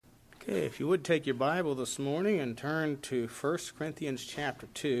Okay, if you would take your Bible this morning and turn to 1 Corinthians chapter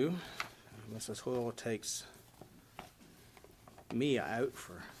 2. Mrs. Hoyle takes Mia out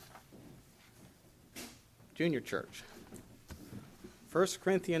for junior church. 1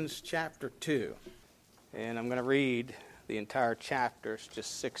 Corinthians chapter 2. And I'm going to read the entire chapter. It's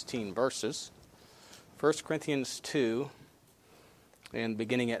just 16 verses. 1 Corinthians 2, and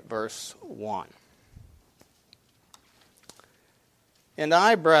beginning at verse 1. And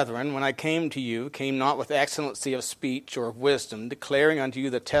I, brethren, when I came to you, came not with excellency of speech or of wisdom, declaring unto you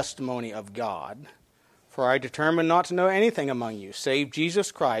the testimony of God. For I determined not to know anything among you, save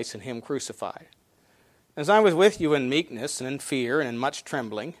Jesus Christ and him crucified. As I was with you in meekness and in fear and in much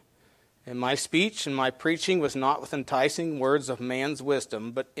trembling, and my speech and my preaching was not with enticing words of man's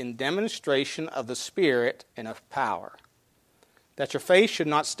wisdom, but in demonstration of the Spirit and of power, that your faith should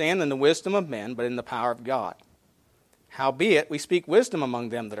not stand in the wisdom of men, but in the power of God. Howbeit, we speak wisdom among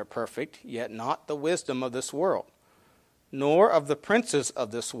them that are perfect, yet not the wisdom of this world, nor of the princes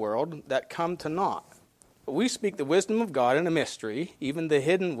of this world that come to naught. But we speak the wisdom of God in a mystery, even the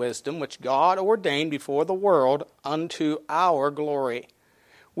hidden wisdom which God ordained before the world unto our glory,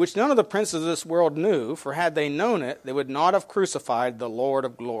 which none of the princes of this world knew, for had they known it, they would not have crucified the Lord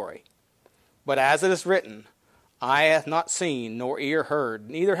of glory. But as it is written, Eye hath not seen, nor ear heard,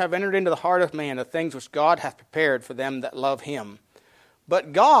 neither have entered into the heart of man the things which God hath prepared for them that love him.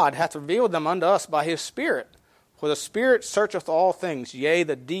 But God hath revealed them unto us by his Spirit. For the Spirit searcheth all things, yea,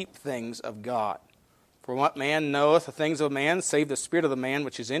 the deep things of God. For what man knoweth the things of man, save the spirit of the man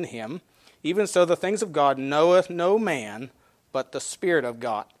which is in him? Even so the things of God knoweth no man, but the Spirit of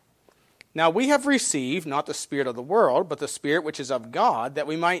God. Now we have received not the spirit of the world, but the Spirit which is of God, that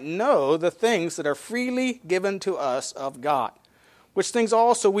we might know the things that are freely given to us of God. Which things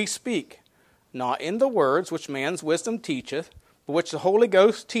also we speak, not in the words which man's wisdom teacheth, but which the Holy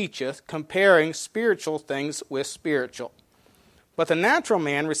Ghost teacheth, comparing spiritual things with spiritual. But the natural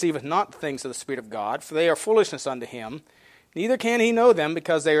man receiveth not the things of the Spirit of God, for they are foolishness unto him, neither can he know them,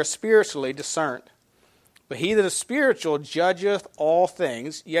 because they are spiritually discerned. But he that is spiritual judgeth all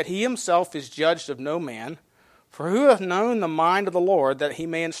things, yet he himself is judged of no man. For who hath known the mind of the Lord, that he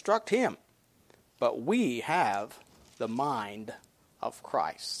may instruct him? But we have the mind of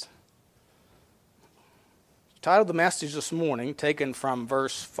Christ. The title of the message this morning, taken from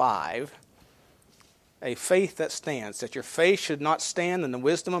verse 5, A Faith That Stands, that your faith should not stand in the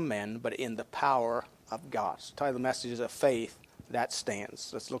wisdom of men, but in the power of God. So the title of the message is A Faith That Stands.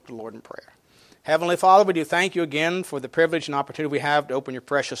 Let's look to the Lord in prayer. Heavenly Father, we do thank you again for the privilege and opportunity we have to open your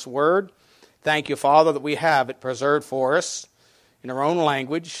precious word. Thank you, Father, that we have it preserved for us in our own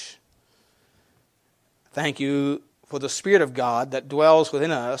language. Thank you for the Spirit of God that dwells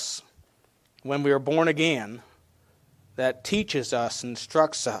within us when we are born again, that teaches us,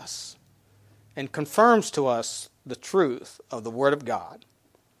 instructs us, and confirms to us the truth of the Word of God.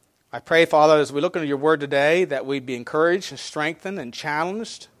 I pray, Father, as we look into your word today, that we'd be encouraged and strengthened and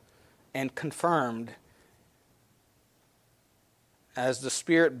challenged and confirmed as the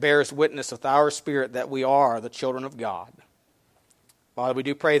Spirit bears witness with our spirit that we are the children of God. Father, we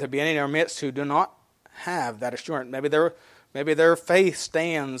do pray there be any in our midst who do not have that assurance. Maybe their faith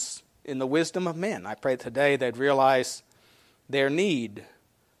stands in the wisdom of men. I pray today they'd realize their need to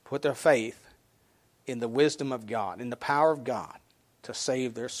put their faith in the wisdom of God, in the power of God to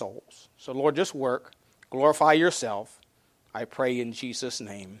save their souls. So Lord, just work, glorify yourself. I pray in Jesus'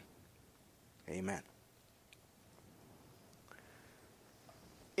 name. Amen.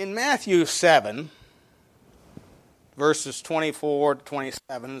 In Matthew 7, verses 24 to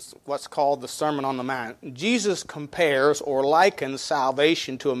 27, is what's called the Sermon on the Mount. Jesus compares or likens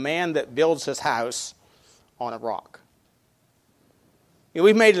salvation to a man that builds his house on a rock.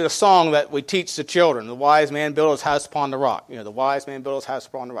 We've made it a song that we teach the children. The wise man built his house upon the rock. The wise man built his house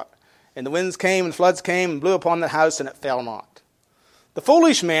upon the rock. And the winds came and floods came and blew upon the house, and it fell not. The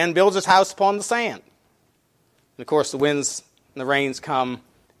foolish man builds his house upon the sand. And of course, the winds and the rains come,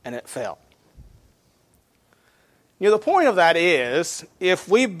 and it fell. The point of that is, if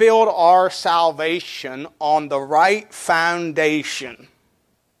we build our salvation on the right foundation,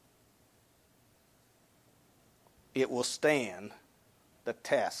 it will stand the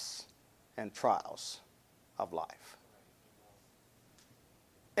tests and trials of life.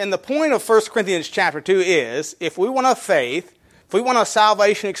 And the point of 1 Corinthians chapter 2 is, if we want a faith, if we want a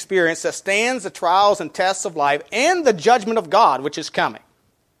salvation experience that stands the trials and tests of life and the judgment of God which is coming,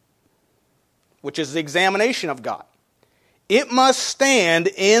 which is the examination of God, it must stand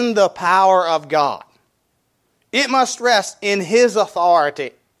in the power of God. It must rest in his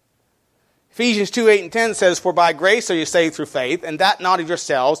authority. Ephesians 2:8 and 10 says, For by grace are you saved through faith, and that not of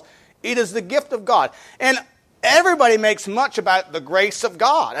yourselves. It is the gift of God. And everybody makes much about the grace of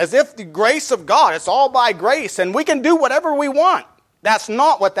God, as if the grace of God, it's all by grace, and we can do whatever we want. That's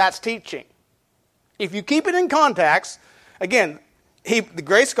not what that's teaching. If you keep it in context, again, the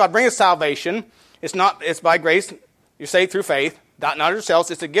grace of God brings salvation. It's by grace. You're saved through faith, not of yourselves.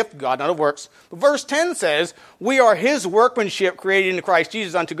 It's a gift of God, not of works. But verse 10 says, we are his workmanship created in Christ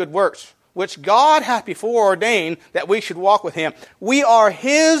Jesus unto good works, which God hath before ordained that we should walk with him. We are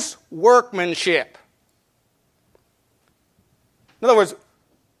his workmanship. In other words,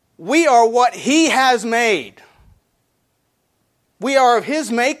 we are what he has made. We are of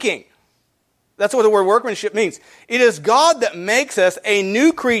his making. That's what the word workmanship means. It is God that makes us a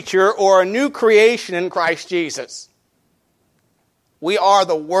new creature or a new creation in Christ Jesus. We are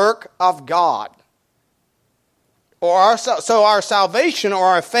the work of God. So our salvation or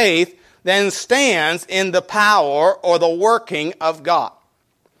our faith then stands in the power or the working of God.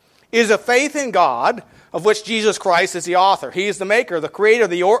 It is a faith in God of which Jesus Christ is the author. He is the maker, the creator,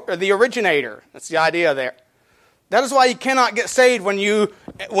 the originator. That's the idea there. That is why you cannot get saved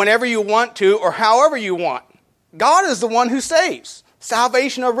whenever you want to or however you want. God is the one who saves.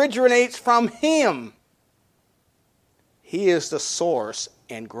 Salvation originates from him. He is the source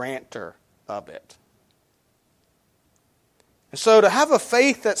and grantor of it. And so to have a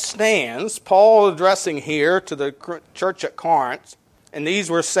faith that stands, Paul addressing here to the church at Corinth, and these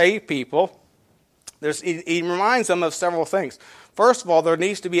were saved people, he reminds them of several things. First of all, there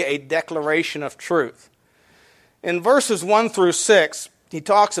needs to be a declaration of truth. In verses 1 through 6, he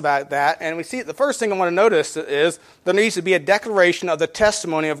talks about that, and we see the first thing I want to notice is there needs to be a declaration of the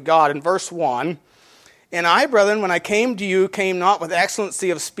testimony of God. In verse 1, and I, brethren, when I came to you, came not with excellency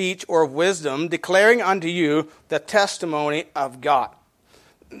of speech or of wisdom, declaring unto you the testimony of God.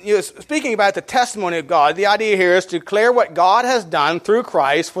 Speaking about the testimony of God, the idea here is to declare what God has done through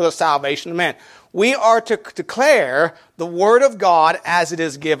Christ for the salvation of man. We are to declare the word of God as it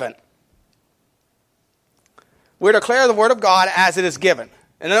is given. We're to declare the word of God as it is given.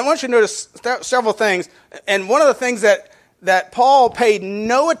 And I want you to notice several things. And one of the things that Paul paid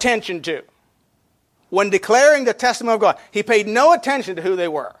no attention to when declaring the testimony of God, he paid no attention to who they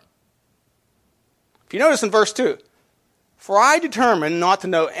were. If you notice in verse 2, for I determined not to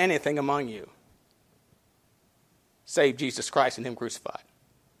know anything among you, save Jesus Christ and him crucified.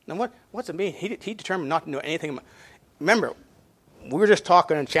 Now what's it mean? He determined not to know anything. Remember, we were just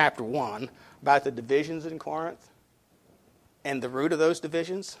talking in chapter 1 about the divisions in Corinth and the root of those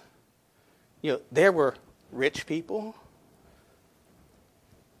divisions. There were rich people,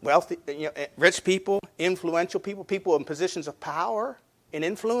 wealthy, rich people, influential people, people in positions of power and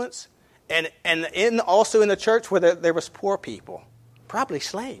influence, and also in the church where there was poor people, probably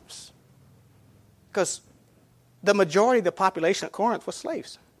slaves, because the majority of the population at Corinth was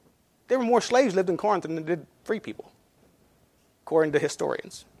slaves. There were more slaves lived in Corinth than there did free people, according to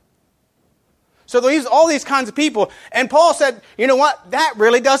historians. So there's all these kinds of people. And Paul said, you know what? That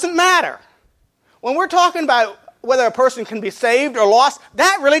really doesn't matter. When we're talking about whether a person can be saved or lost,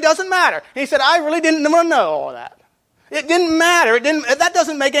 that really doesn't matter. And he said, I really didn't want to know all of that. It didn't matter. That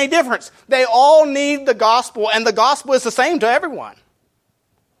doesn't make any difference. They all need the gospel, and the gospel is the same to everyone.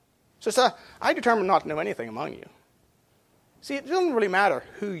 So I determined not to know anything among you. See, it doesn't really matter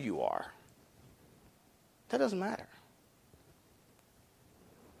who you are. That doesn't matter.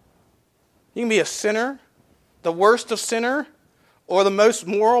 You can be a sinner, the worst of sinner, or the most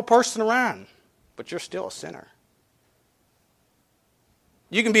moral person around, but you're still a sinner.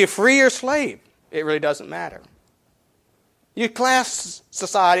 You can be a free or slave. It really doesn't matter. Your class,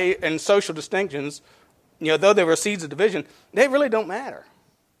 society, and social distinctions, though there were seeds of division, they really don't matter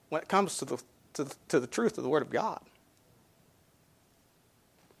when it comes to the truth of the Word of God.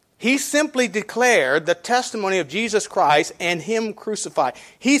 He simply declared the testimony of Jesus Christ and him crucified.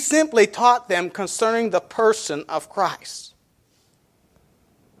 He simply taught them concerning the person of Christ.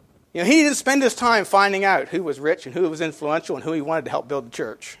 He didn't spend his time finding out who was rich and who was influential and who he wanted to help build the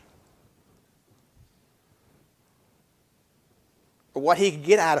church, or what he could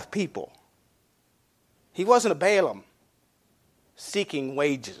get out of people. He wasn't a Balaam seeking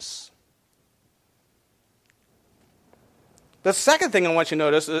wages. The second thing I want you to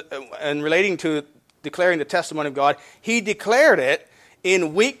notice, in relating to declaring the testimony of God, he declared it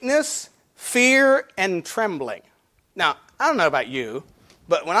in weakness, fear, and trembling. Now, I don't know about you,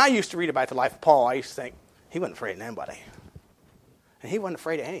 but when I used to read about the life of Paul, I used to think, he wasn't afraid of anybody. And he wasn't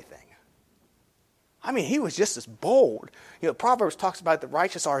afraid of anything. I mean, he was just as bold. Proverbs talks about the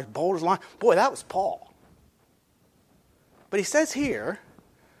righteous are as bold as a lion. Boy, that was Paul. But he says here,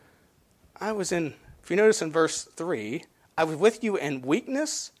 if you notice in verse 3, I was with you in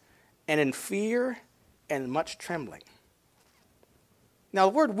weakness and in fear and much trembling. Now,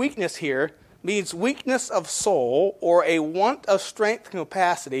 the word weakness here means weakness of soul or a want of strength and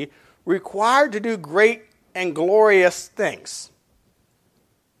capacity required to do great and glorious things.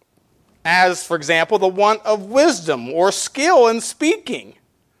 As, for example, the want of wisdom or skill in speaking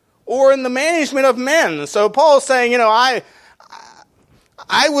or in the management of men. So Paul's saying, I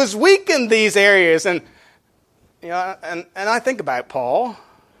was weak in these areas. And I think about Paul.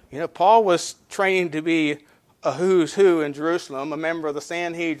 Paul was trained to be a who's who in Jerusalem, a member of the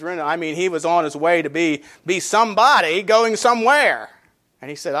Sanhedrin. I mean, he was on his way to be somebody going somewhere. And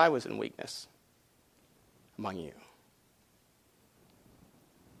he said, I was in weakness among you.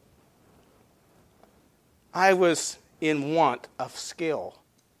 I was in want of skill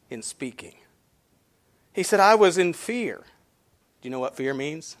in speaking. He said, I was in fear. Do you know what fear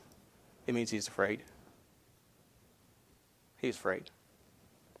means? It means he's afraid. He's afraid.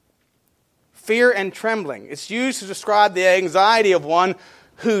 Fear and trembling. It's used to describe the anxiety of one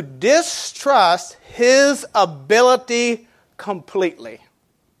who distrusts his ability completely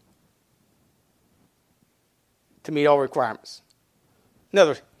to meet all requirements. In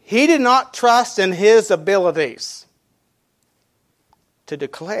other words, he did not trust in his abilities to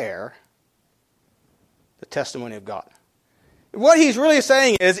declare the testimony of God. What he's really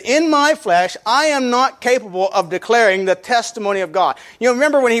saying is, in my flesh, I am not capable of declaring the testimony of God.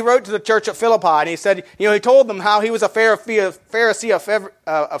 Remember when he wrote to the church at Philippi, and he said, he told them how he was a Pharisee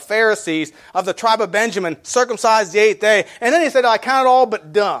of Pharisees of the tribe of Benjamin, circumcised the 8th day. And then he said, I count it all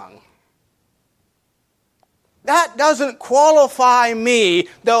but dung. That doesn't qualify me,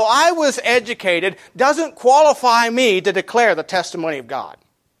 though I was educated, doesn't qualify me to declare the testimony of God.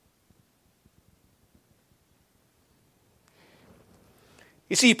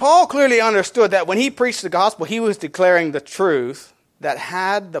 You see, Paul clearly understood that when he preached the gospel, he was declaring the truth that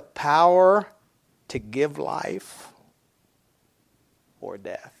had the power to give life or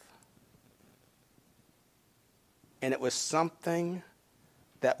death. And it was something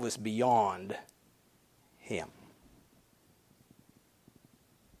that was beyond him.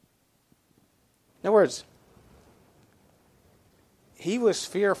 In other words, he was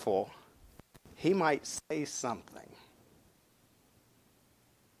fearful he might say something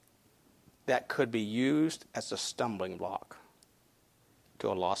that could be used as a stumbling block to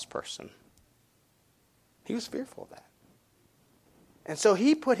a lost person. He was fearful of that. And so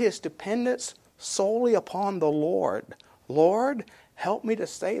he put his dependence solely upon the Lord. Lord, help me to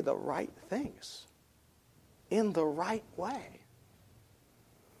say the right things in the right way.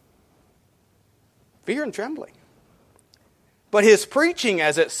 Fear and trembling. But his preaching,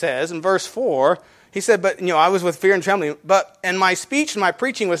 as it says in verse 4, he said, but, I was with fear and trembling, and my speech and my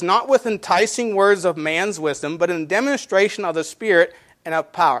preaching was not with enticing words of man's wisdom, but in demonstration of the Spirit and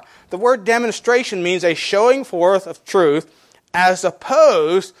of power. The word demonstration means a showing forth of truth as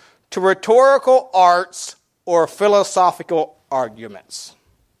opposed to rhetorical arts or philosophical arguments.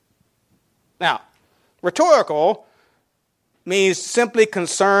 Now, rhetorical means simply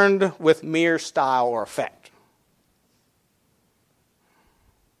concerned with mere style or effect.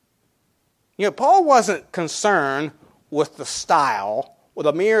 Paul wasn't concerned with the style, with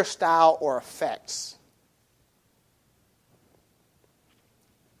a mere style or effects.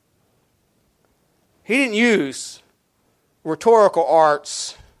 He didn't use rhetorical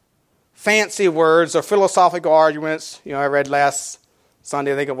arts, fancy words, or philosophical arguments. I read last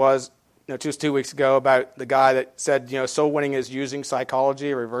Sunday, I think it was, just 2 weeks ago, about the guy that said, soul winning is using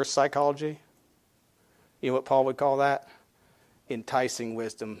psychology, reverse psychology. You know what Paul would call that? Enticing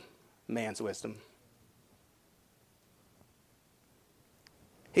wisdom. Man's wisdom.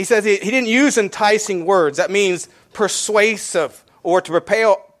 He says he didn't use enticing words. That means persuasive or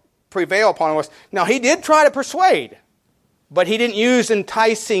to prevail upon us. Now, he did try to persuade, but he didn't use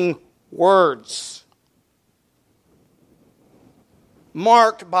enticing words.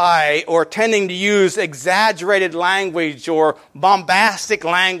 Marked by or tending to use exaggerated language or bombastic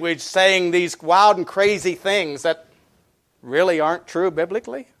language, saying these wild and crazy things that really aren't true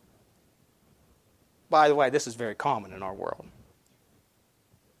biblically. By the way, this is very common in our world.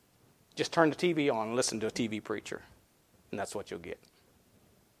 Just turn the TV on and listen to a TV preacher, and that's what you'll get.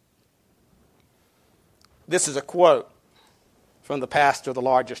 This is a quote from the pastor of the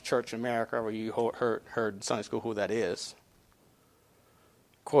largest church in America, where you heard in Sunday school who that is.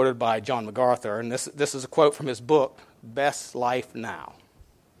 Quoted by John MacArthur, and this is a quote from his book, Best Life Now.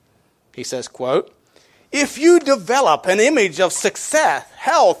 He says, quote, if you develop an image of success,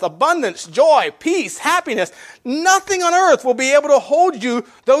 health, abundance, joy, peace, happiness, nothing on earth will be able to hold you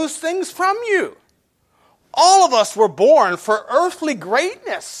those things from you. All of us were born for earthly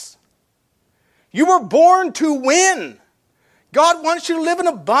greatness. You were born to win. God wants you to live in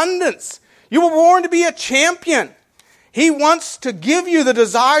abundance. You were born to be a champion. He wants to give you the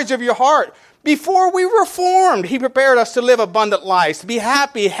desires of your heart. Before we were formed, He prepared us to live abundant lives, to be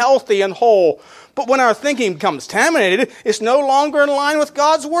happy, healthy, and whole. But when our thinking becomes contaminated, it's no longer in line with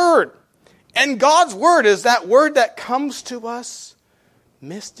God's Word. And God's Word is that Word that comes to us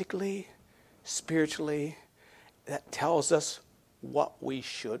mystically, spiritually, that tells us what we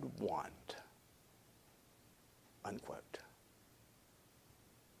should want. Unquote.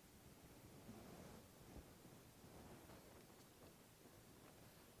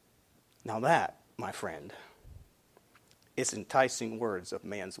 Now that, my friend, is enticing words of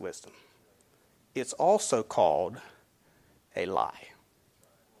man's wisdom. It's also called a lie.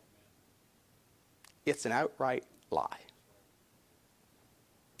 It's an outright lie.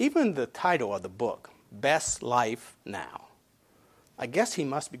 Even the title of the book, Best Life Now. I guess he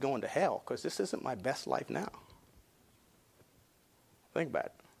must be going to hell because this isn't my best life now. Think about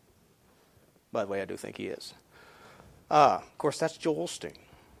it. By the way, I do think he is. Of course, that's Joel Osteen.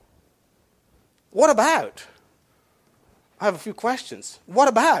 What about? I have a few questions. What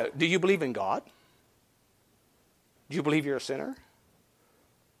about? Do you believe in God? Do you believe you're a sinner?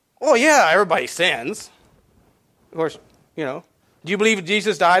 Oh, yeah, everybody sins. Of course, do you believe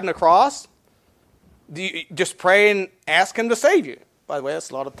Jesus died on the cross? Do you just pray and ask Him to save you? By the way, that's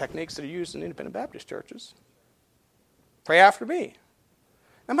a lot of techniques that are used in independent Baptist churches. Pray after me.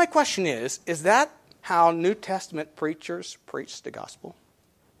 Now, my question is that how New Testament preachers preach the gospel?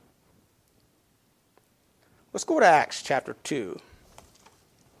 Let's go to Acts chapter 2.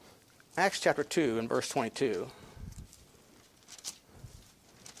 Acts chapter 2 and verse 22.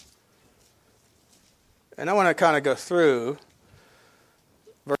 And I want to kind of go through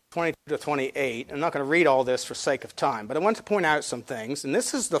verse 22 to 28. I'm not going to read all this for sake of time, but I want to point out some things. And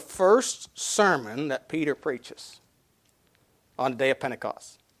this is the first sermon that Peter preaches on the day of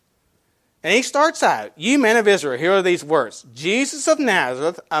Pentecost. And he starts out, "You men of Israel, here are these words. Jesus of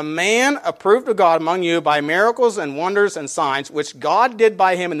Nazareth, a man approved of God among you by miracles and wonders and signs, which God did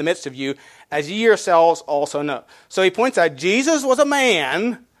by him in the midst of you, as ye yourselves also know." So he points out Jesus was a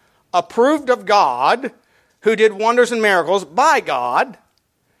man approved of God who did wonders and miracles by God.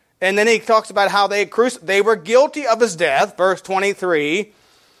 And then he talks about how they were guilty of his death, verse 23.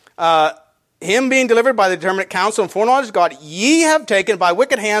 Him being delivered by the determinate counsel and foreknowledge of God, ye have taken by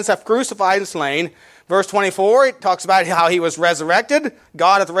wicked hands, have crucified and slain. Verse 24, it talks about how he was resurrected.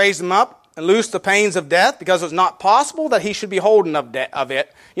 God hath raised him up and loosed the pains of death, because it's not possible that he should be holden of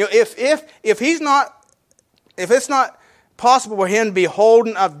it. If it's not possible for him to be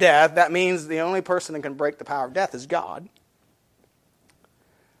holden of death, that means the only person that can break the power of death is God.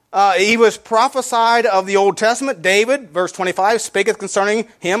 He was prophesied of the Old Testament. David, verse 25, speaketh concerning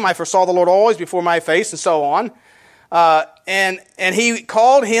him, I foresaw the Lord always before my face, and so on. And he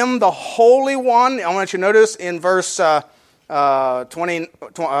called him the Holy One. I want you to notice in verse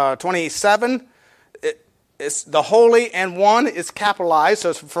 27, it's the Holy and One is capitalized, so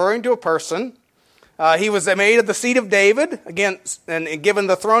it's referring to a person. He was made of the seed of David, again, and given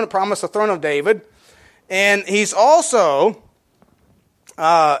the throne, promise the throne of David. And he's also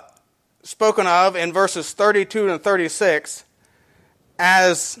spoken of in verses 32 and 36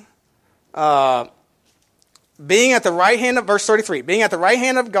 as being at the right hand of, verse 33, being at the right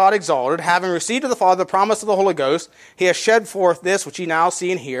hand of God exalted, having received of the Father the promise of the Holy Ghost, he has shed forth this which ye now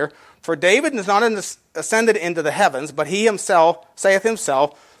see and hear. For David is not ascended into the heavens, but he himself saith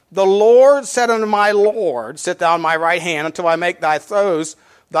himself, the Lord said unto my Lord, sit thou on my right hand until I make thy foes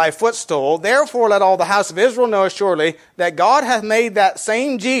thy footstool. Therefore let all the house of Israel know assuredly that God hath made that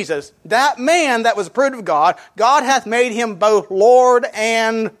same Jesus, that man that was approved of God, God hath made him both Lord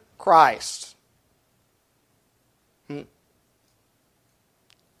and Christ.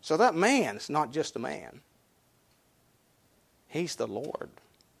 So that man is not just a man. He's the Lord.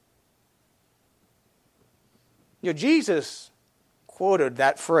 Jesus quoted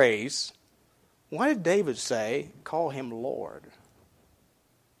that phrase. Why did David say, call him Lord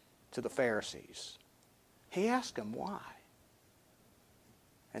to the Pharisees? He asked them why.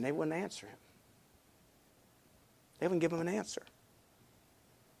 And they wouldn't answer him. They wouldn't give him an answer.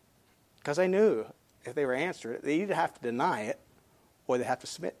 Because they knew if they were answered it, they either have to deny it or they have to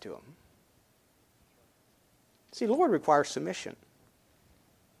submit to him. See, Lord requires submission.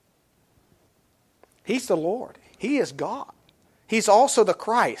 He's the Lord. He is God. He's also the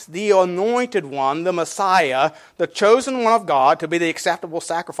Christ, the anointed one, the Messiah, the chosen one of God to be the acceptable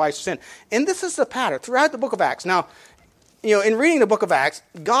sacrifice of sin. And this is the pattern throughout the book of Acts. Now, in reading the book of Acts,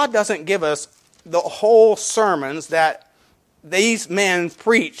 God doesn't give us the whole sermons that these men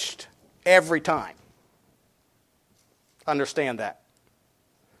preached every time. Understand that.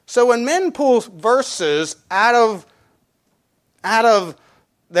 So when men pull verses out of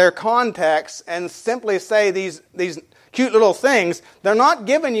their context and simply say these cute little things, they're not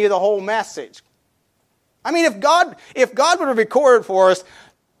giving you the whole message. I mean, if God would have recorded for us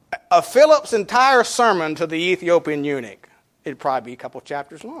Philip's entire sermon to the Ethiopian eunuch, it'd probably be a couple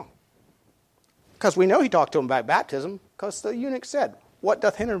chapters long. Because we know he talked to him about baptism, because the eunuch said, "What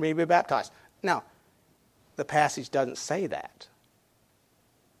doth hinder me to be baptized?" Now, the passage doesn't say that.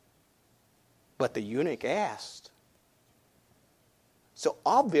 But the eunuch asked. So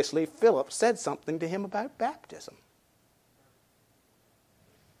obviously Philip said something to him about baptism.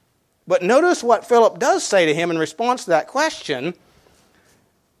 But notice what Philip does say to him in response to that question.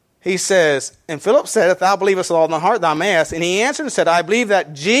 He says, "And Philip said, If thou believest with all thy heart, thou mayest. And he answered and said, I believe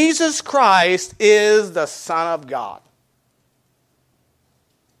that Jesus Christ is the Son of God."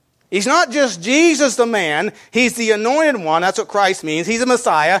 He's not just Jesus the man, he's the anointed one. That's what Christ means. He's the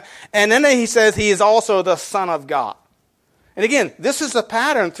Messiah. And then he says he is also the Son of God. And again, this is the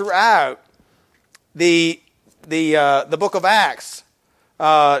pattern throughout the book of Acts,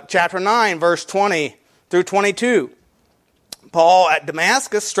 chapter 9, verse 20 through 22. Paul at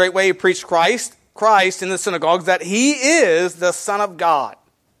Damascus straightway preached Christ in the synagogues, that he is the Son of God.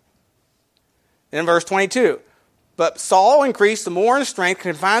 In verse 22. But Saul increased the more in strength,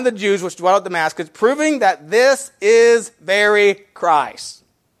 confined the Jews which dwelt at Damascus, proving that this is very Christ.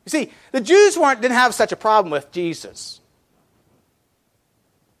 You see, the Jews didn't have such a problem with Jesus.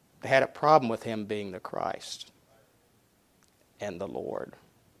 They had a problem with him being the Christ and the Lord.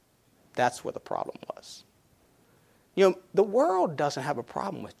 That's what the problem was. You know, the world doesn't have a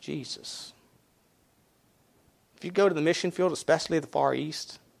problem with Jesus. If you go to the mission field, especially the Far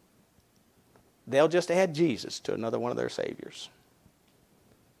East, they'll just add Jesus to another one of their saviors.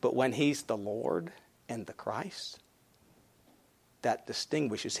 But when he's the Lord and the Christ, that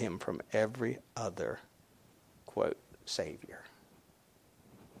distinguishes him from every other, quote, savior.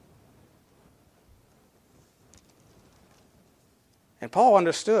 And Paul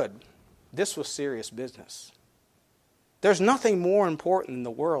understood this was serious business. There's nothing more important in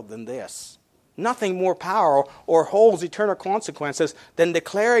the world than this. Nothing more powerful or holds eternal consequences than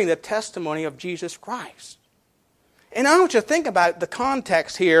declaring the testimony of Jesus Christ. And I want you to think about the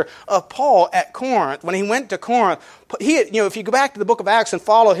context here of Paul at Corinth. When he went to Corinth, if you go back to the book of Acts and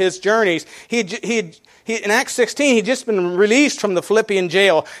follow his journeys, in Acts 16, he'd just been released from the Philippian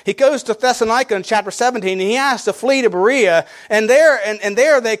jail. He goes to Thessalonica in chapter 17, and he has to flee to Berea. And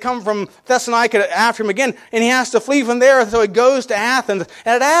there they come from Thessalonica after him again, and he has to flee from there, so he goes to Athens.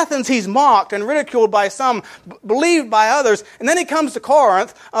 And at Athens, he's mocked and ridiculed by some, believed by others. And then he comes to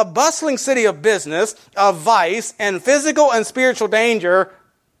Corinth, a bustling city of business, of vice, and physical and spiritual danger.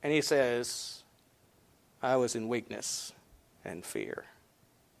 And he says, I was in weakness and fear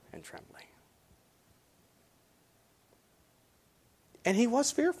and trembling. And he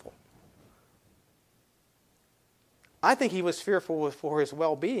was fearful. I think he was fearful for his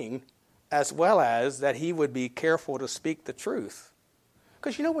well-being, as well as that he would be careful to speak the truth.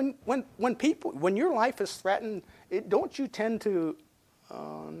 Because when your life is threatened, don't you tend to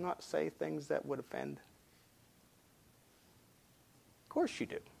not say things that would offend? Of course you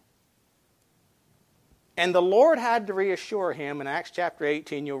do. And the Lord had to reassure him in Acts chapter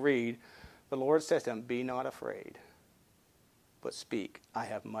 18, you'll read, the Lord says to him, be not afraid, but speak. I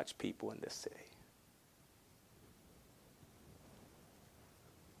have much people in this city.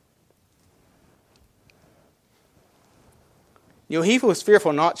 He was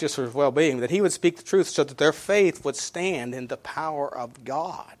fearful not just for his well-being, that he would speak the truth so that their faith would stand in the power of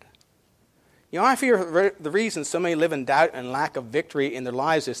God. I fear the reason so many live in doubt and lack of victory in their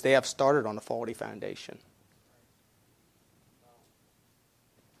lives is they have started on a faulty foundation.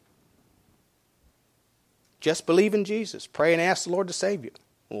 Just believe in Jesus. Pray and ask the Lord to save you.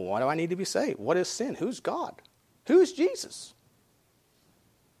 Well, why do I need to be saved? What is sin? Who's God? Who's Jesus?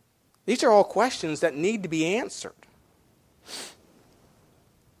 These are all questions that need to be answered.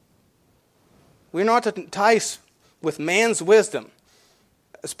 We're not to entice with man's wisdom.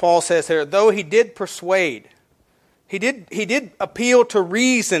 As Paul says here, though he did persuade, he did appeal to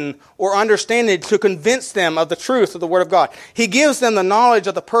reason or understanding to convince them of the truth of the Word of God. He gives them the knowledge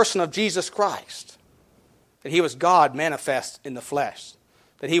of the person of Jesus Christ, that he was God manifest in the flesh,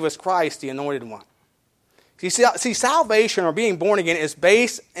 that he was Christ, the anointed one. See, salvation or being born again is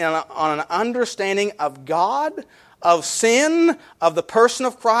based on an understanding of God, of sin, of the person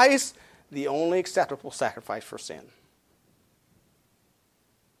of Christ, the only acceptable sacrifice for sin.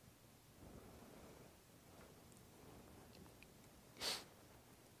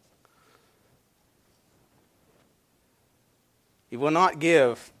 He will not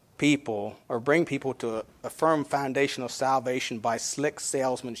give people or bring people to a firm foundation of salvation by slick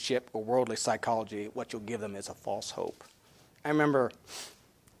salesmanship or worldly psychology. What you'll give them is a false hope. I remember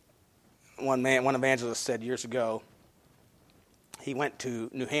one evangelist said years ago, he went to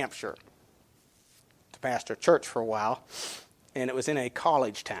New Hampshire to pastor a church for a while, and it was in a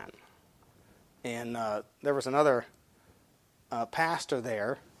college town. And there was another pastor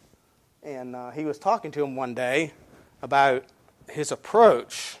there, and he was talking to him one day about his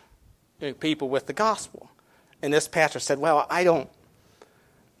approach to people with the gospel. And this pastor said, well,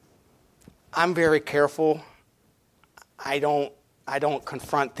 I'm very careful. I don't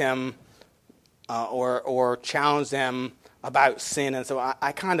confront them or challenge them about sin, and so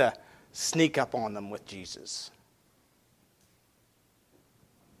I kind of sneak up on them with Jesus.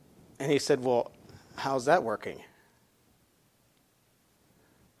 And he said, well, how's that working?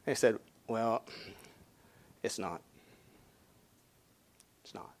 He said, well, it's not.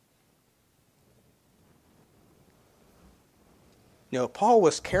 It's not. Paul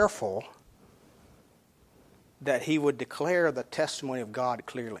was careful that he would declare the testimony of God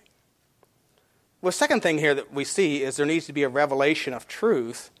clearly. Well, the second thing here that we see is there needs to be a revelation of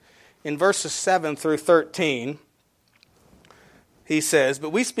truth. In verses 7 through 13, he says,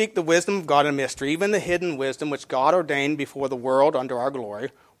 but we speak the wisdom of God in mystery, even the hidden wisdom which God ordained before the world unto our glory,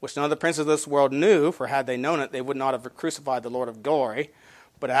 which none of the princes of this world knew, for had they known it, they would not have crucified the Lord of glory.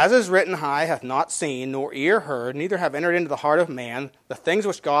 But as is written, eye hath not seen, nor ear heard, neither have entered into the heart of man, the things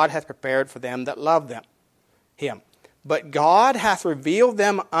which God hath prepared for them that love him. But God hath revealed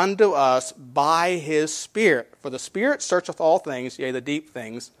them unto us by his Spirit. For the Spirit searcheth all things, yea, the deep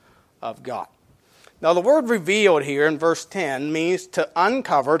things of God. Now the word revealed here in verse 10 means to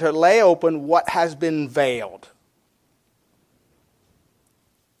uncover, to lay open what has been veiled.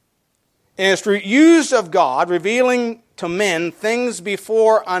 And it's used of God, revealing to men things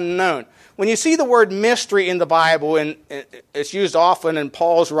before unknown. When you see the word mystery in the Bible, and it's used often in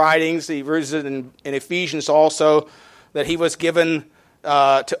Paul's writings, he uses it in Ephesians also, that he was given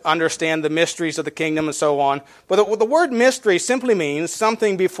to understand the mysteries of the kingdom and so on. But the word mystery simply means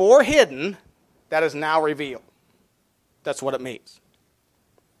something before hidden that is now revealed. That's what it means.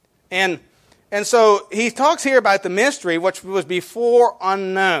 And so he talks here about the mystery which was before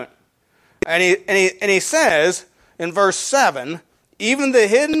unknown. And he says in verse 7, even the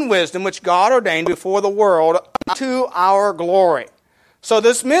hidden wisdom which God ordained before the world to our glory. So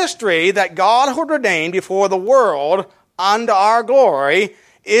this mystery that God had ordained before the world unto our glory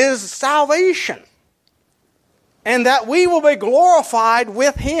is salvation. And that we will be glorified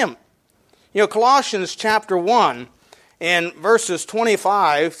with him. Colossians chapter 1 and verses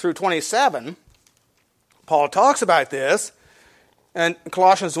 25 through 27, Paul talks about this. And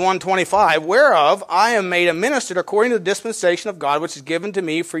Colossians 1:25, whereof I am made a minister according to the dispensation of God, which is given to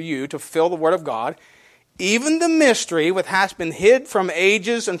me for you to fulfill the word of God, even the mystery which hath been hid from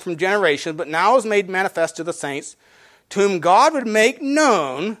ages and from generations, but now is made manifest to the saints, to whom God would make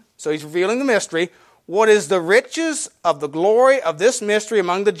known, so he's revealing the mystery, what is the riches of the glory of this mystery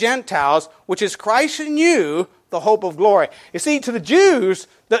among the Gentiles, which is Christ in you, the hope of glory. You see, to the Jews,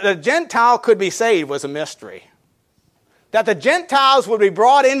 that the Gentile could be saved was a mystery. That the Gentiles would be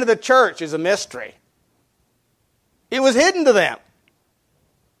brought into the church is a mystery. It was hidden to them.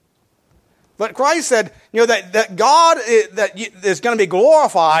 But Christ said, that God is going to be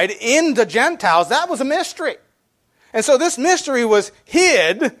glorified in the Gentiles. That was a mystery. And so this mystery was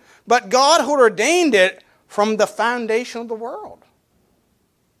hid, but God had ordained it from the foundation of the world.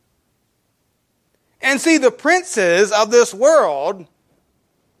 And see, the princes of this world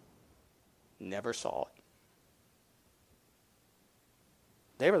never saw it.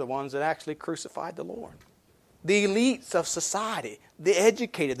 They were the ones that actually crucified the Lord. The elites of society, the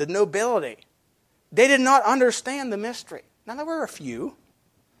educated, the nobility, they did not understand the mystery. Now, there were a few,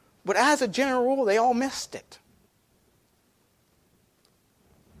 but as a general rule, they all missed it.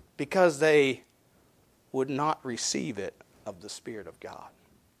 Because they would not receive it of the Spirit of God.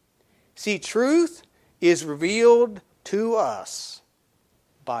 See, truth is revealed to us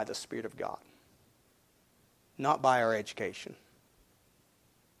by the Spirit of God, not by our education.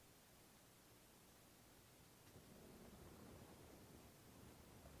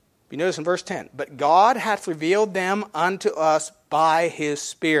 You notice in verse 10, but God hath revealed them unto us by his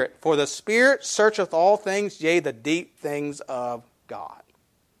Spirit. For the Spirit searcheth all things, yea, the deep things of God.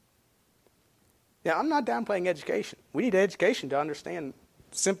 Now, I'm not downplaying education. We need education to understand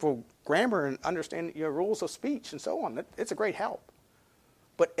simple grammar and understand rules of speech and so on. It's a great help.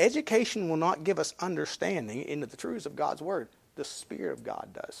 But education will not give us understanding into the truths of God's Word. The Spirit of God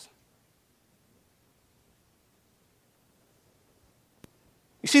does.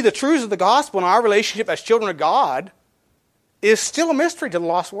 You see, the truths of the gospel and our relationship as children of God is still a mystery to the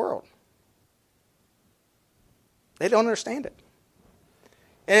lost world. They don't understand it.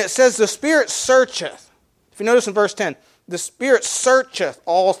 And it says, the Spirit searcheth. If you notice in verse 10, the Spirit searcheth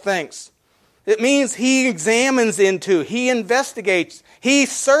all things. It means He examines into, He investigates, He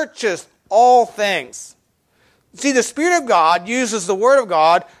searcheth all things. See, the Spirit of God uses the Word of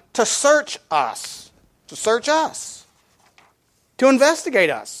God to search us, to investigate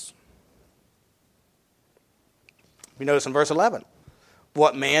us. You notice in verse 11,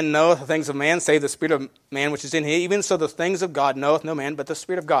 what man knoweth the things of man, save the spirit of man which is in him, even so the things of God knoweth no man but the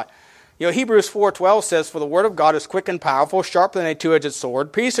Spirit of God. You know, Hebrews 4:12 says, for the Word of God is quick and powerful, sharper than a two-edged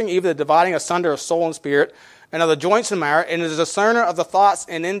sword, piercing even the dividing asunder of soul and spirit, and of the joints and marrow, and is a discerner of the thoughts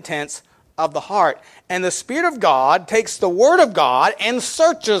and intents of the heart. And the Spirit of God takes the Word of God and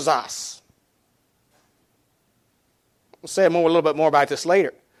searches us. We'll say a little bit more about this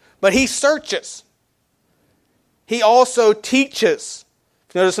later. But He searches. He also teaches.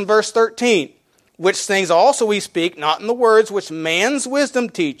 Notice in verse 13, which things also we speak, not in the words which man's wisdom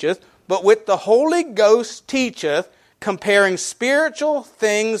teacheth, but with the Holy Ghost teacheth, comparing spiritual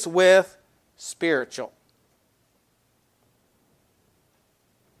things with spiritual.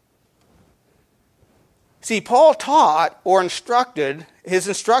 See, Paul taught or instructed, his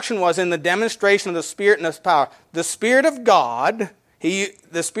instruction was in the demonstration of the Spirit and of power. The Spirit of God,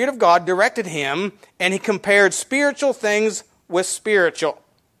 the Spirit of God directed him, and he compared spiritual things with spiritual.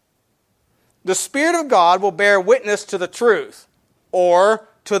 The Spirit of God will bear witness to the truth, or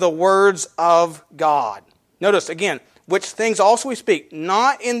to the words of God. Notice again, which things also we speak,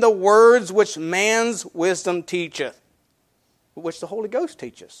 not in the words which man's wisdom teacheth, but which the Holy Ghost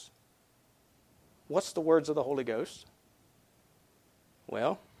teaches. What's the words of the Holy Ghost?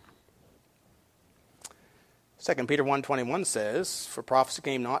 Well, 2 Peter 1:21 says, for prophecy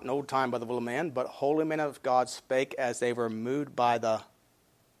came not in old time by the will of man, but holy men of God spake as they were moved by the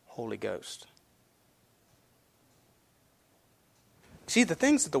Holy Ghost. See, the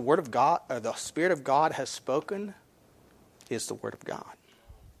things that the Word of God, or the Spirit of God has spoken is the Word of God.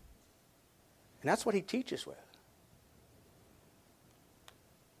 And that's what He teaches with.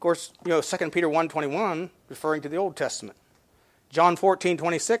 Of course, 2 Peter 1:21, referring to the Old Testament. John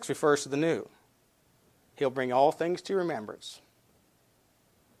 14:26 refers to the New. He'll bring all things to your remembrance,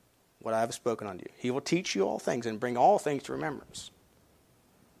 what I have spoken unto you. He will teach you all things and bring all things to remembrance.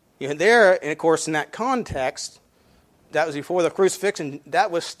 There, and of course, in that context, that was before the crucifixion,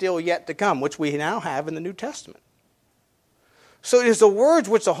 that was still yet to come, which we now have in the New Testament. So it is the words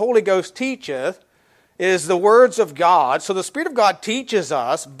which the Holy Ghost teacheth, it is the words of God. So the Spirit of God teaches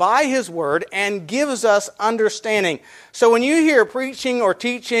us by His Word and gives us understanding. So when you hear preaching or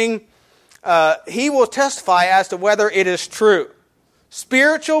teaching, He will testify as to whether it is true.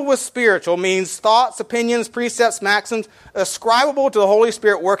 Spiritual with spiritual means thoughts, opinions, precepts, maxims, ascribable to the Holy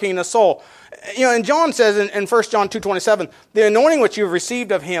Spirit working in the soul. And John says in 1 John 2:27, the anointing which you have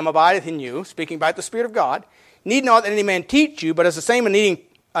received of Him abideth in you, speaking about the Spirit of God. Need not that any man teach you, but as the same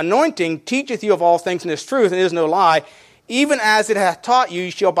anointing teacheth you of all things in His truth, and is no lie, even as it hath taught you,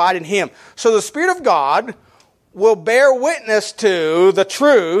 you shall abide in Him. So the Spirit of God will bear witness to the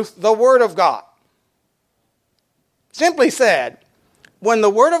truth, the Word of God. Simply said, when the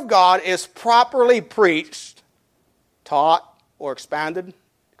Word of God is properly preached, taught, or expounded,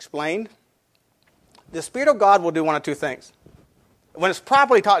 explained, the Spirit of God will do one of two things. When it's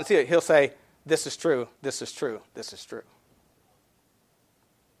properly taught and seen, He'll say, this is true, this is true, this is true.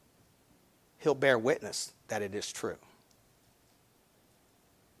 He'll bear witness that it is true.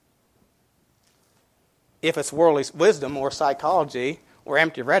 If it's worldly wisdom or psychology or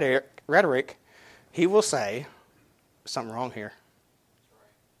empty rhetoric, He will say, something wrong here.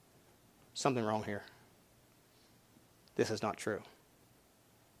 Something wrong here. This is not true.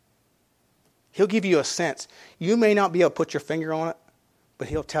 He'll give you a sense. You may not be able to put your finger on it, but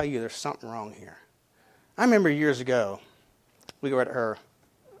He'll tell you there's something wrong here. I remember years ago, we were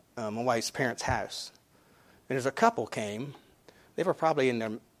at my wife's parents' house. And there's a couple came. They were probably in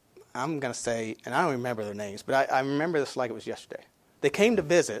their, I'm going to say, and I don't remember their names, but I remember this like it was yesterday. They came to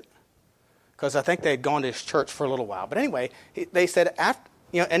visit because I think they had gone to his church for a little while. But anyway, they said,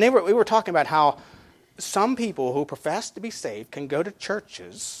 and we were talking about how some people who profess to be saved can go to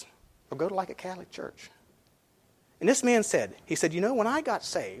churches or go to like a Catholic church. And this man said, when I got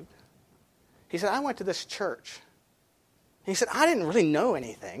saved, he said, I went to this church. He said, I didn't really know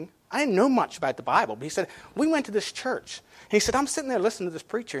anything. I didn't know much about the Bible. But he said, we went to this church. And he said, I'm sitting there listening to this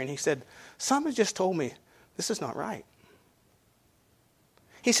preacher. And he said, somebody just told me this is not right.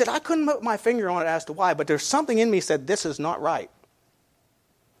 He said, I couldn't put my finger on it as to why, but there's something in me that said this is not right.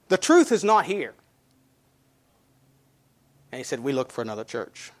 The truth is not here. And he said, we look for another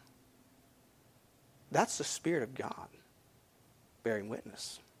church. That's the Spirit of God bearing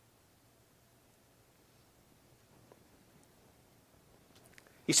witness.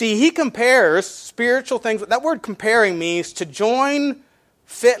 You see, he compares spiritual things. That word comparing means to join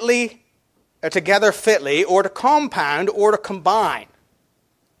fitly, or together fitly, or to compound, or to combine.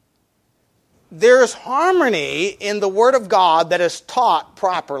 There is harmony in the Word of God that is taught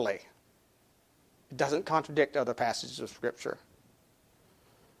properly. It doesn't contradict other passages of Scripture.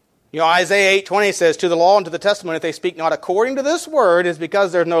 Isaiah 8:20 says, to the law and to the testimony, if they speak not according to this word, is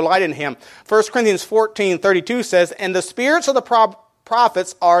because there is no light in him. 1 Corinthians 14:32 says, and the spirits of the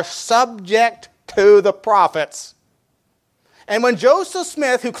prophets are subject to the prophets. And when Joseph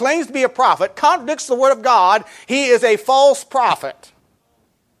Smith, who claims to be a prophet, contradicts the Word of God, he is a false prophet.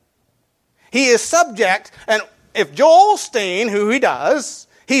 He is subject, and if Joel Osteen, who he does,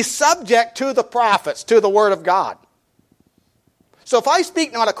 he's subject to the prophets, to the Word of God. So if I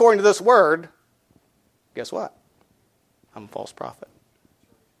speak not according to this Word, guess what? I'm a false prophet.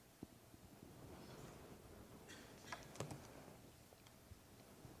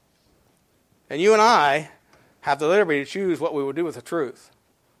 And you and I have the liberty to choose what we will do with the truth.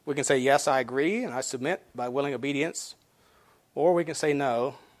 We can say, yes, I agree, and I submit by willing obedience. Or we can say,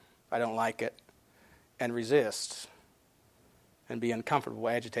 no, I don't like it, and resist, and be uncomfortable,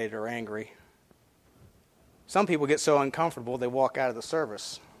 agitated, or angry. Some people get so uncomfortable they walk out of the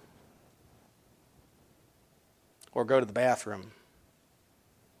service or go to the bathroom.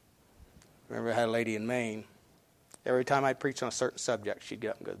 I remember I had a lady in Maine. Every time I preached on a certain subject, she'd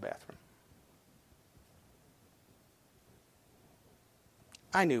get up and go to the bathroom.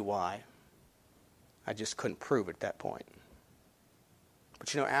 I knew why. I just couldn't prove it at that point.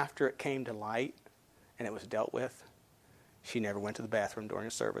 But after it came to light and it was dealt with, she never went to the bathroom during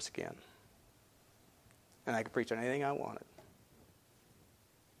a service again. And I could preach on anything I wanted.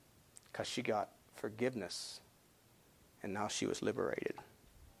 Because she got forgiveness. And now she was liberated.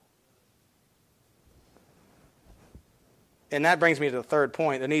 And that brings me to the third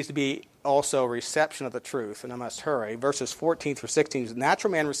point. There needs to be also reception of the truth, and I must hurry. Verses 14 through 16. The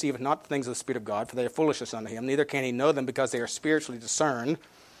natural man receiveth not the things of the Spirit of God, for they are foolishness unto him. Neither can he know them, because they are spiritually discerned.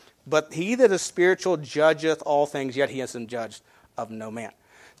 But he that is spiritual judgeth all things, yet he is judged of no man.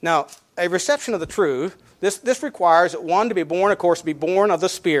 Now, a reception of the truth, this requires one to be born, of course, to be born of the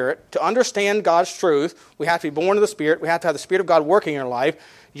Spirit. To understand God's truth, we have to be born of the Spirit. We have to have the Spirit of God working in our life.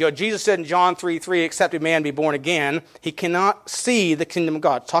 Jesus said in John 3:3, except a man be born again, he cannot see the kingdom of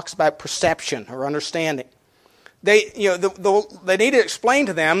God. It talks about perception or understanding. They need to explain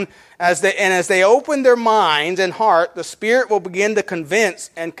to them, as they open their minds and heart, the Spirit will begin to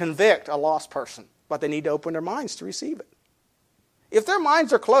convince and convict a lost person. But they need to open their minds to receive it. If their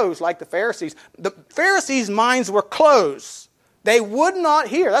minds are closed like the Pharisees' minds were closed. They would not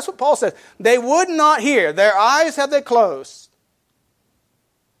hear. That's what Paul says. They would not hear. Their eyes have they closed.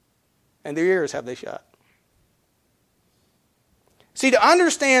 And their ears have they shut. See, to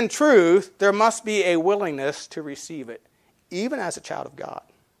understand truth, there must be a willingness to receive it, even as a child of God.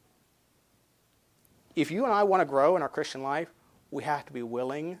 If you and I want to grow in our Christian life, we have to be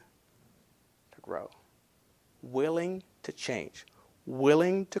willing to grow, willing to change,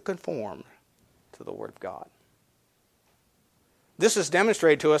 willing to conform to the Word of God. This is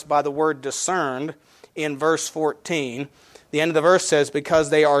demonstrated to us by the word discerned in verse 14. The end of the verse says, because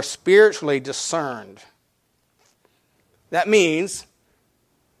they are spiritually discerned. That means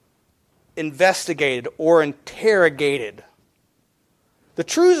investigated or interrogated. The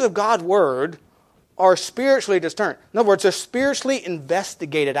truths of God's Word are spiritually discerned. In other words, they're spiritually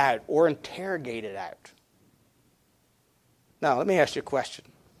investigated out or interrogated out. Now, let me ask you a question.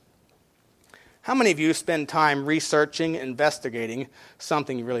 How many of you spend time researching, investigating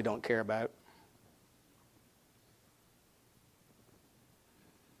something you really don't care about?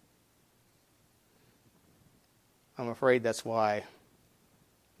 I'm afraid that's why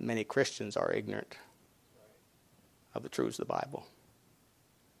many Christians are ignorant of the truths of the Bible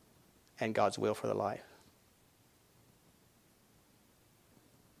and God's will for their life.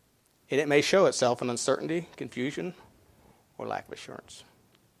 And it may show itself in uncertainty, confusion, or lack of assurance.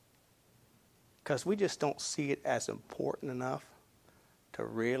 Because we just don't see it as important enough to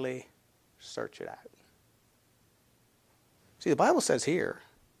really search it out. See, the Bible says here,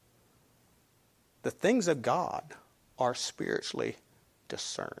 the things of God are spiritually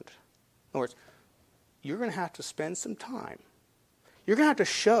discerned. In other words, you're going to have to spend some time. You're going to have to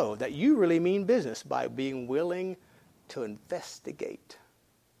show that you really mean business by being willing to investigate.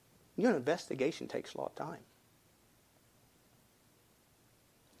 Investigation takes a lot of time.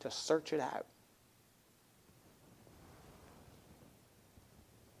 to search it out.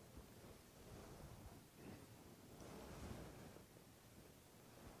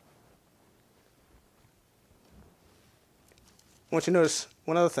 I want you to notice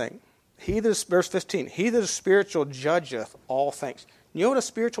one other thing. Verse 15, he that is spiritual judgeth all things. You know what a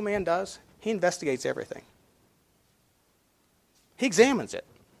spiritual man does? He investigates everything. He examines it.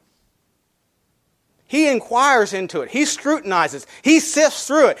 He inquires into it. He scrutinizes. He sifts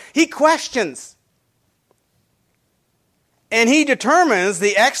through it. He questions. And he determines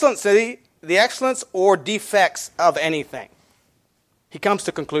the excellence or defects of anything. He comes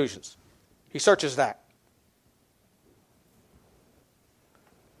to conclusions. He searches that.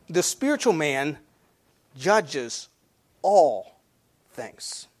 The spiritual man judges all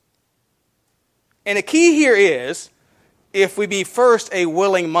things. And the key here is, if we be first a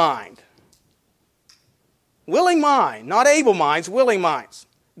willing mind. Willing mind, not able minds, willing minds.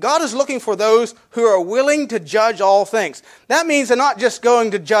 God is looking for those who are willing to judge all things. That means they're not just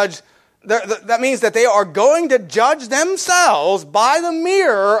going to judge, that means that they are going to judge themselves by the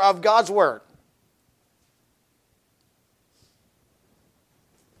mirror of God's Word.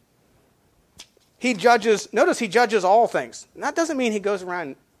 Notice he judges all things. And that doesn't mean he goes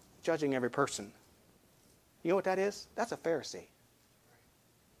around judging every person. You know what that is? That's a Pharisee.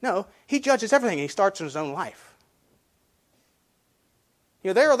 No, he judges everything. He starts in his own life. You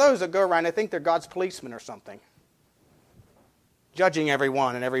know, there are those that go around, they think they're God's policemen or something. Judging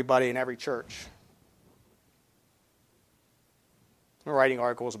everyone and everybody in every church. We're writing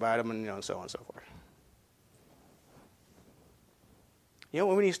articles about them and so on and so forth. You know,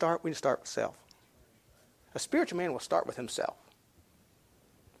 when we need to start with self. A spiritual man will start with himself.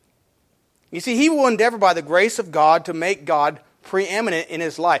 You see, he will endeavor by the grace of God to make God preeminent in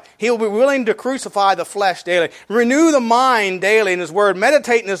his life. He will be willing to crucify the flesh daily, renew the mind daily in his word,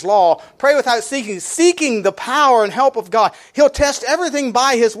 meditate in his law, pray without seeking the power and help of God. He'll test everything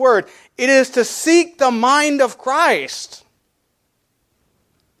by his word. It is to seek the mind of Christ.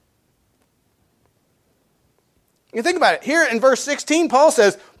 You think about it. Here in verse 16, Paul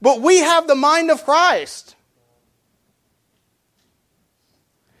says, but we have the mind of Christ.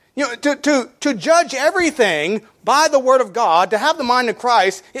 You know, to judge everything by the Word of God, to have the mind of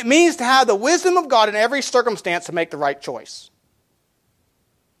Christ, it means to have the wisdom of God in every circumstance to make the right choice.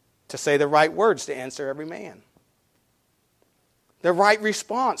 To say the right words to answer every man. The right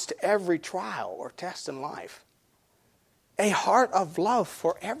response to every trial or test in life. A heart of love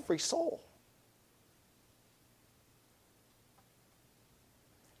for every soul.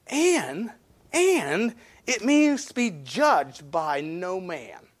 And it means to be judged by no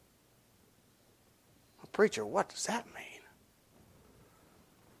man. Preacher, what does that mean?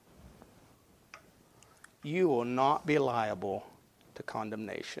 You will not be liable to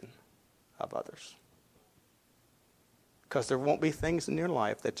condemnation of others. Because there won't be things in your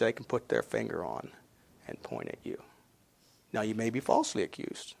life that they can put their finger on and point at you. Now, you may be falsely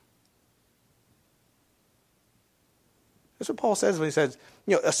accused. That's what Paul says when he says,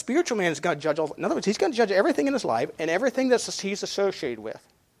 a spiritual man is going to judge all. In other words, he's going to judge everything in his life and everything that he's associated with.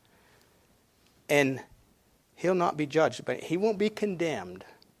 And he'll not be judged, but he won't be condemned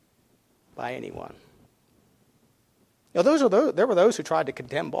by anyone. Now, there were those who tried to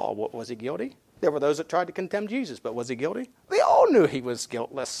condemn Paul. Was he guilty? There were those that tried to condemn Jesus, but was he guilty? They all knew he was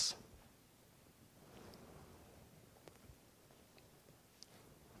guiltless.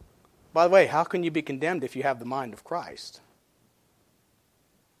 By the way, how can you be condemned if you have the mind of Christ?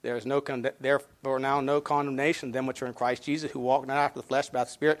 There is therefore now no condemnation to them which are in Christ Jesus, who walk not after the flesh, but after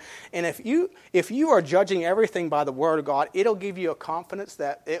the Spirit. And if you are judging everything by the Word of God, it'll give you a confidence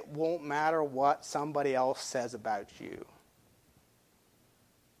that it won't matter what somebody else says about you.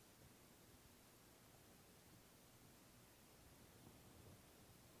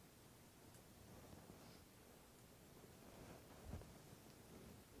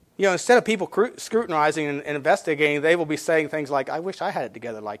 Instead of people scrutinizing and investigating, they will be saying things like, I wish I had it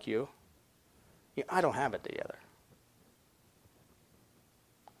together like you. I don't have it together.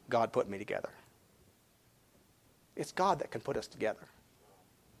 God put me together. It's God that can put us together.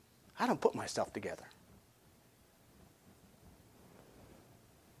 I don't put myself together.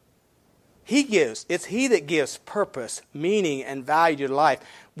 It's He that gives purpose, meaning, and value to life.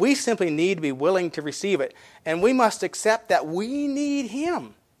 We simply need to be willing to receive it. And we must accept that we need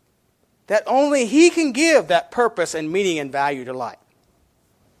Him. That only He can give that purpose and meaning and value to life.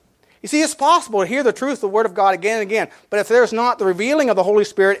 You see, it's possible to hear the truth of the Word of God again and again, but if there's not the revealing of the Holy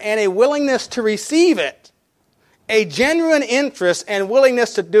Spirit and a willingness to receive it, a genuine interest and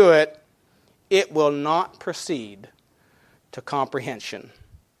willingness to do it, it will not proceed to comprehension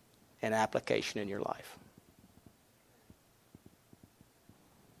and application in your life.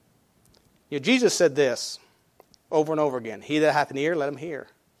 You know, Jesus said this over and over again, he that hath an ear, let him hear.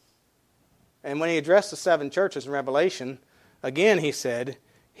 And when he addressed the 7 churches in Revelation, again he said,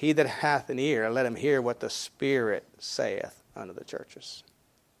 he that hath an ear, let him hear what the Spirit saith unto the churches.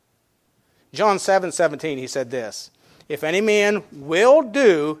 John 7:17, he said this, if any man will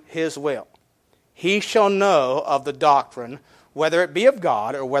do his will, he shall know of the doctrine, whether it be of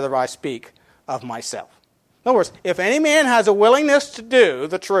God or whether I speak of myself. In other words, if any man has a willingness to do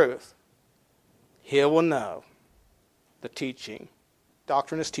the truth, he will know the teaching.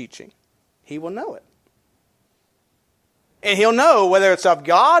 Doctrine is teaching. He will know it. And he'll know whether it's of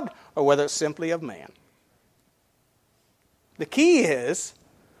God or whether it's simply of man. The key is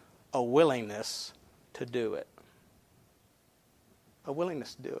a willingness to do it. A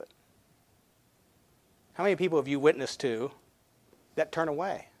willingness to do it. How many people have you witnessed to that turn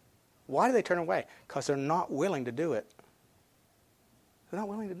away? Why do they turn away? Because they're not willing to do it. They're not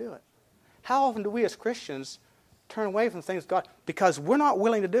willing to do it. How often do we as Christians turn away from things of God? Because we're not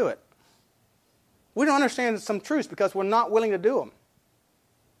willing to do it. We don't understand some truths because we're not willing to do them.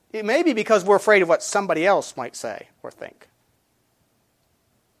 It may be because we're afraid of what somebody else might say or think.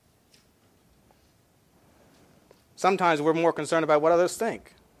 Sometimes we're more concerned about what others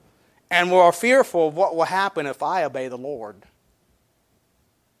think. And we're fearful of what will happen if I obey the Lord.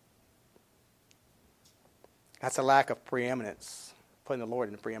 That's a lack of preeminence, putting the Lord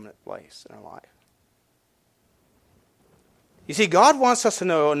in a preeminent place in our life. You see, God wants us to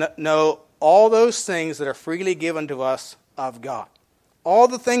know all those things that are freely given to us of God. All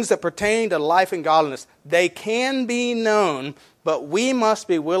the things that pertain to life and godliness, they can be known, but we must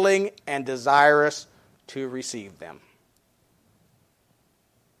be willing and desirous to receive them.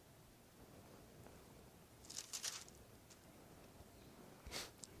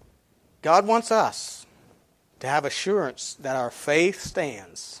 God wants us to have assurance that our faith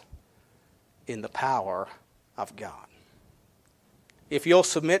stands in the power of God. If you'll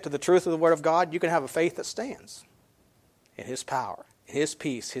submit to the truth of the Word of God, you can have a faith that stands in His power, in His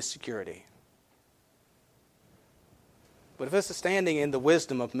peace, His security. But if it's standing in the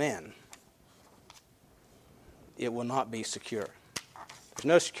wisdom of men, it will not be secure. There's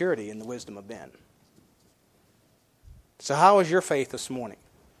no security in the wisdom of men. So how is your faith this morning?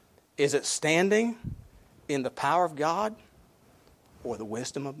 Is it standing in the power of God or the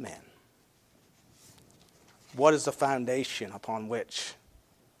wisdom of men? What is the foundation upon which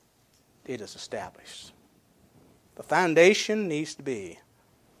it is established? The foundation needs to be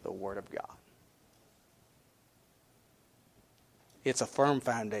the Word of God. It's a firm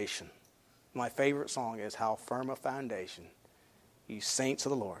foundation. My favorite song is How Firm a Foundation, Ye Saints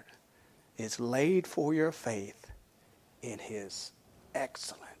of the Lord, is laid for your faith in His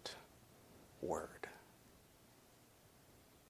excellent Word.